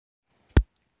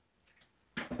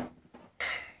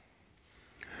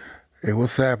Hey,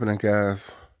 what's happening, guys?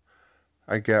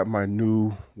 I got my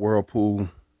new Whirlpool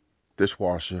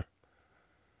dishwasher,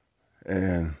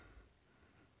 and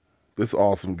this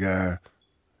awesome guy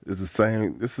is the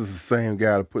same. This is the same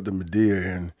guy that put the Medea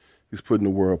in. He's putting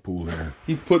the Whirlpool in.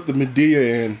 He put the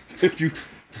Medea in. If you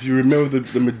remember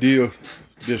the Medea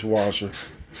dishwasher,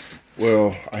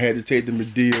 well, I had to take the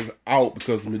Medea out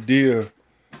because the Medea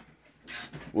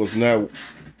was not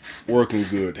working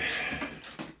good.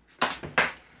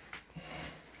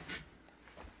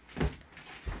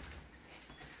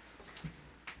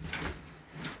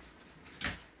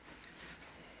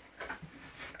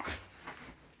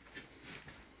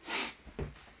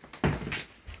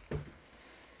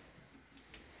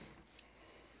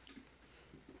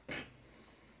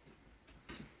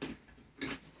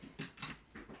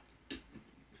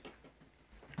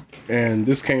 And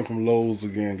this came from Lowe's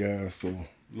again, guys. So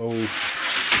Lowe's.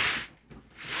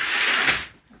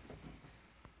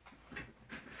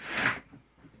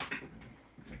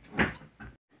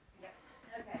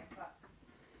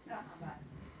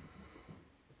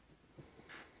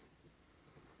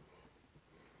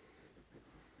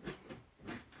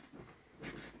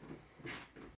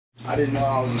 I didn't know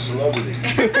I was a celebrity.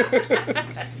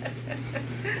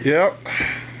 Yep.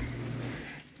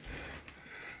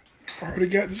 Already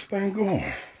got this thing going.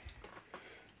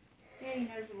 Yeah, he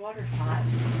knows the water's hot.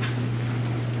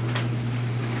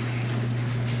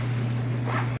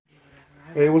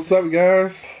 Hey, what's up,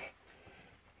 guys?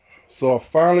 So I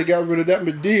finally got rid of that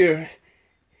Medea,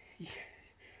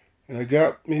 and I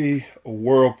got me a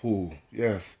Whirlpool.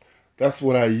 Yes, that's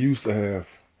what I used to have,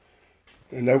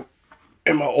 and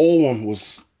my old one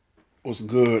was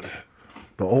good.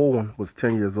 The old one was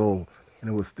 10 years old, and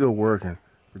it was still working.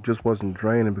 It just wasn't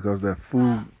draining because that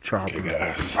food chopper. Okay,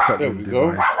 guys, there we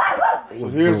go. So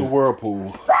here's a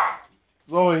Whirlpool.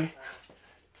 Zoe,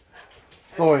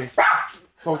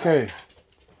 it's okay.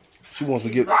 She wants to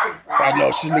get. I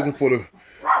know she's looking for the.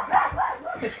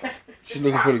 She's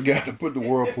looking for the guy to put the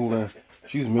Whirlpool in.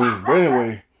 She's mean. But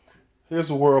anyway, here's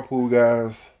the Whirlpool,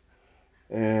 guys,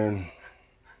 and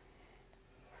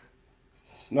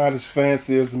it's not as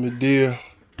fancy as the Medea,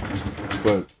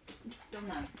 but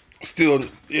Still nice. still,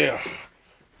 yeah.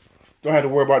 Don't have to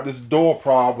worry about this door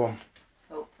problem.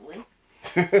 Hopefully.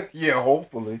 Yeah,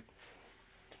 hopefully.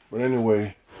 But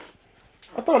anyway,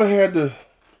 I thought I had the.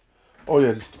 Oh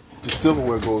yeah, the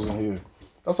silverware goes in here.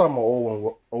 That's how my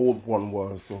old one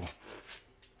was. So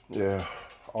yeah,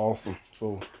 awesome.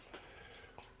 So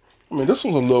I mean, this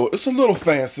one's it's a little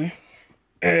fancy,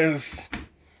 as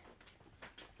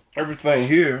everything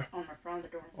here On the front of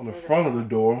the door. on the front of the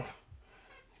door.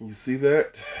 Can you see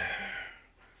that?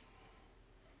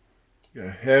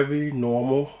 Got heavy,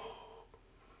 normal,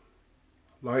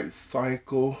 light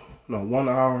cycle, no 1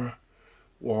 hour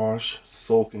wash,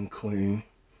 soak and clean.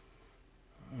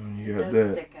 And you got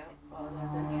that. Stick out farther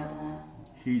than the other one.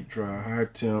 Heat dry, high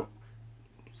temp,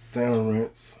 sand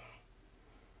rinse,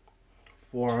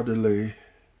 4-hour delay.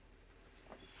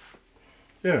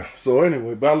 Yeah, so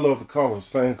anyway, but I love the color,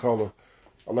 same color.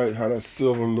 I like how that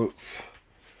silver looks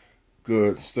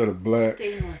good instead of black.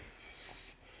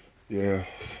 Stainless. Yeah,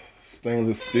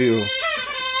 stainless steel.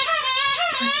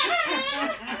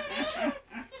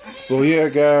 So yeah,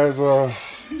 guys,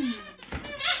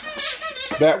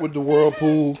 that with the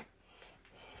Whirlpool.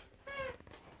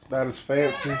 Not as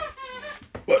fancy,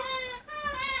 but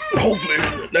hopefully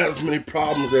not as many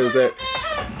problems as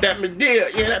that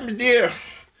Medea. Yeah, that Medea.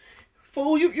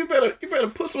 Fool, you better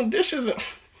put some dishes in.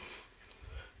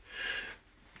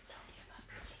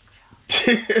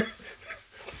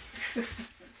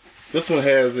 This one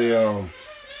has a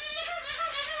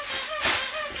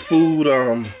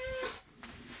food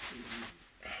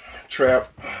trap.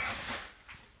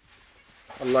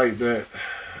 I like that.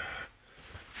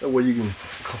 That way you can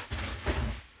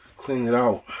clean it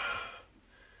out.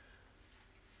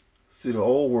 See, the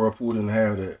old Whirlpool didn't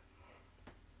have that.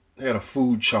 It had a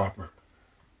food chopper.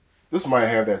 This might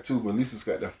have that too, but at least it's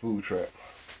got that food trap.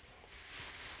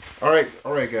 All right,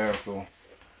 guys. So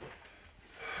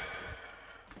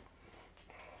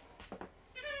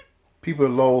people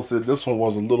at Lowe's said this one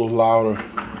was a little louder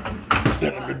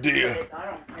than the Medea. I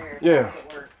don't care. Yeah.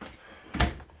 It works.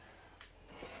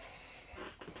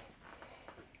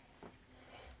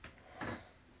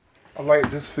 I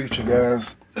like this feature,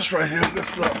 guys. This right here,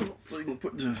 this up, so you can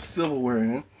put the silverware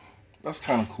in. That's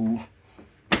kind of cool.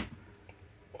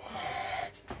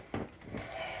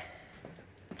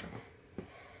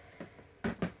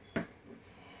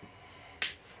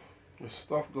 The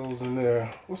stuff goes in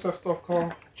there. What's that stuff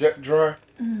called? Jet dry?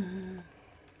 Mm-hmm.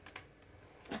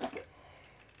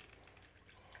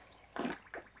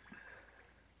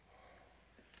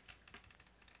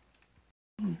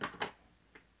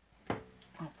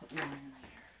 doing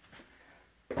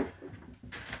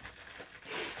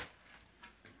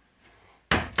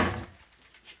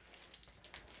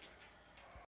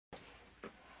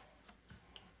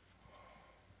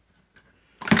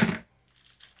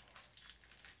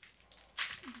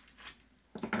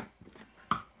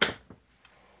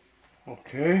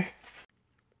Okay.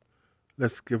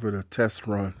 Let's give it a test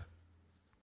run.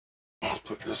 Let's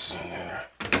put this in there.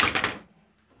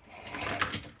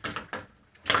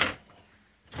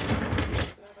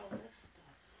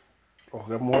 Oh,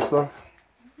 got more stuff?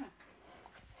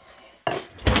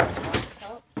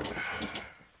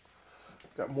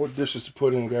 Got more dishes to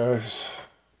put in, guys.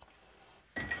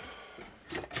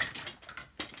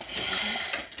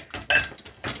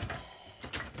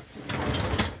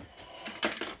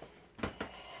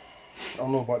 I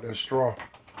don't know about that straw.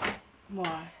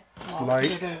 Why? It's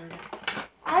light.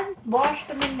 I've washed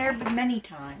them in there many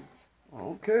times.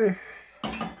 Okay.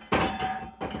 Can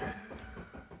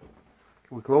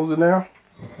we close it now?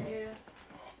 Yeah.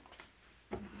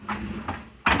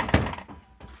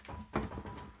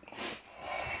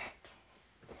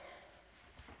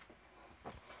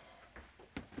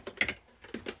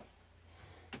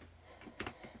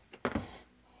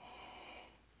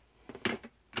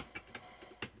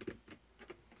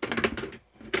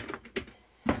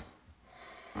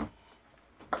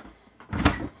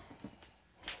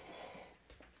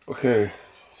 Okay,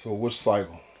 so which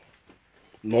cycle?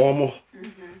 Normal?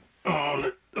 Mm-hmm.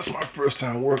 Oh, that's my first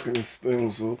time working this thing,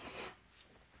 so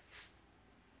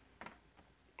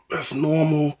that's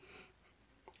normal.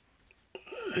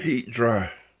 Heat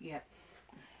dry. Yep.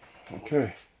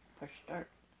 Okay. Push start.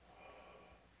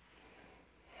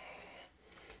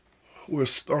 We're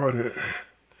started.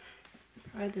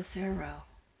 Try this arrow.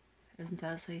 Isn't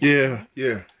that say Yeah,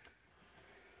 yeah.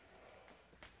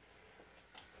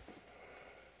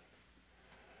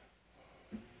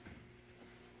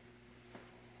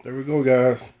 There we go,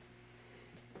 guys.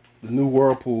 The new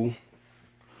Whirlpool.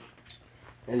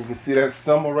 And you can see that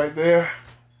symbol right there.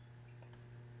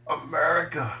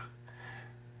 America.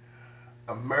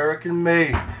 American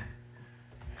made.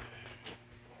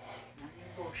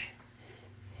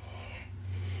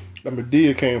 That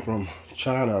Medea came from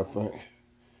China, I think.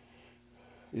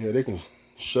 Yeah, they can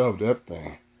shove that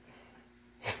thing.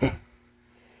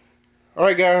 All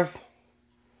right, guys.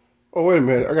 Oh, wait a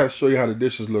minute. I got to show you how the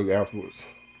dishes look afterwards.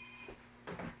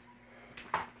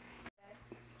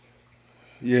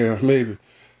 Yeah, maybe.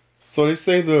 So they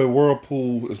say the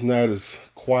Whirlpool is not as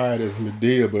quiet as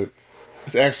Medea, but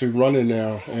it's actually running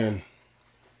now, and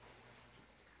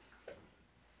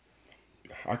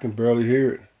I can barely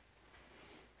hear it.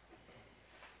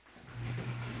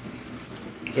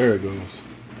 There it goes.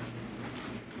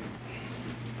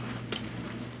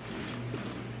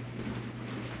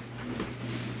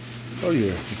 Oh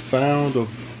yeah, the sound of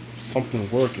something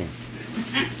working.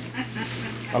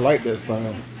 I like that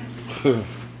sound.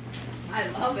 I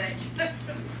love it.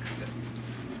 It's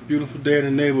a beautiful day in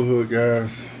the neighborhood,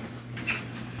 guys.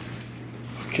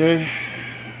 Okay.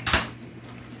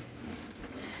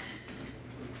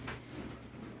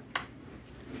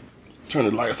 Turn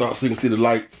the lights off so you can see the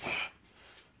lights.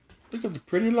 Look at the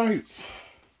pretty lights.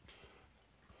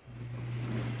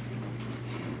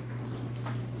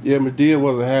 Yeah, Medea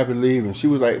wasn't happy leaving. She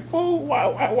was like, "Fool,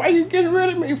 why you getting rid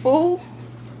of me, fool?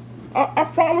 I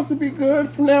promise to be good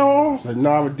from now on." I said,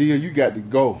 "Nah, Medea, you got to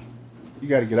go. You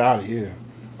got to get out of here.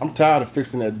 I'm tired of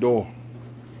fixing that door.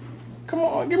 Come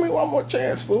on, give me one more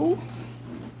chance, fool."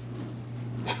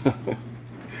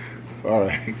 All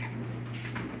right.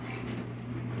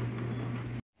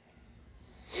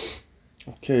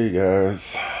 Okay,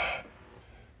 guys.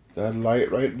 That light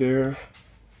right there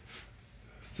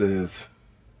says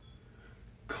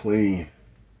clean.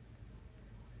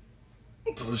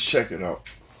 So let's check it out.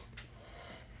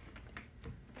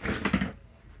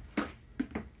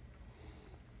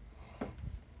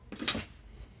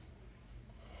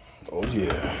 Oh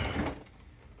yeah.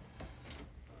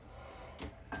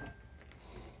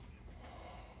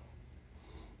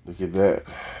 Look at that.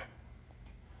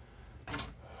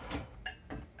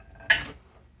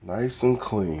 Nice and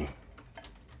clean.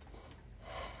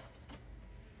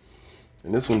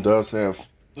 And this one does have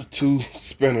the 2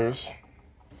 spinners.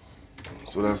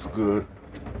 So that's good.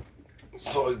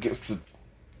 So it gets the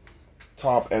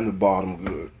top and the bottom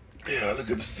good. Yeah, look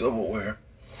at the silverware.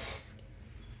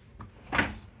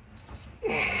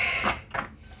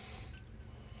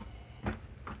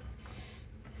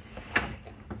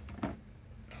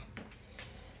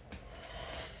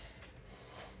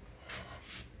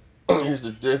 Here's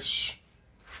the dish.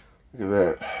 Look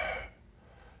at that.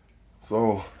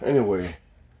 So anyway,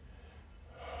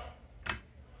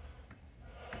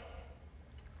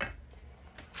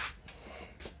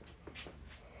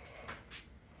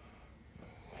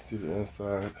 see the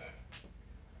inside.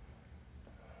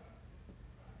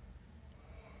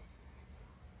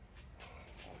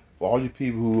 For all you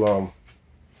people who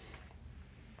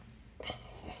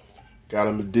got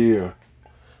a Medea,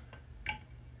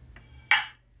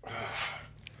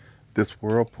 this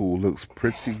Whirlpool looks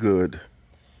pretty good.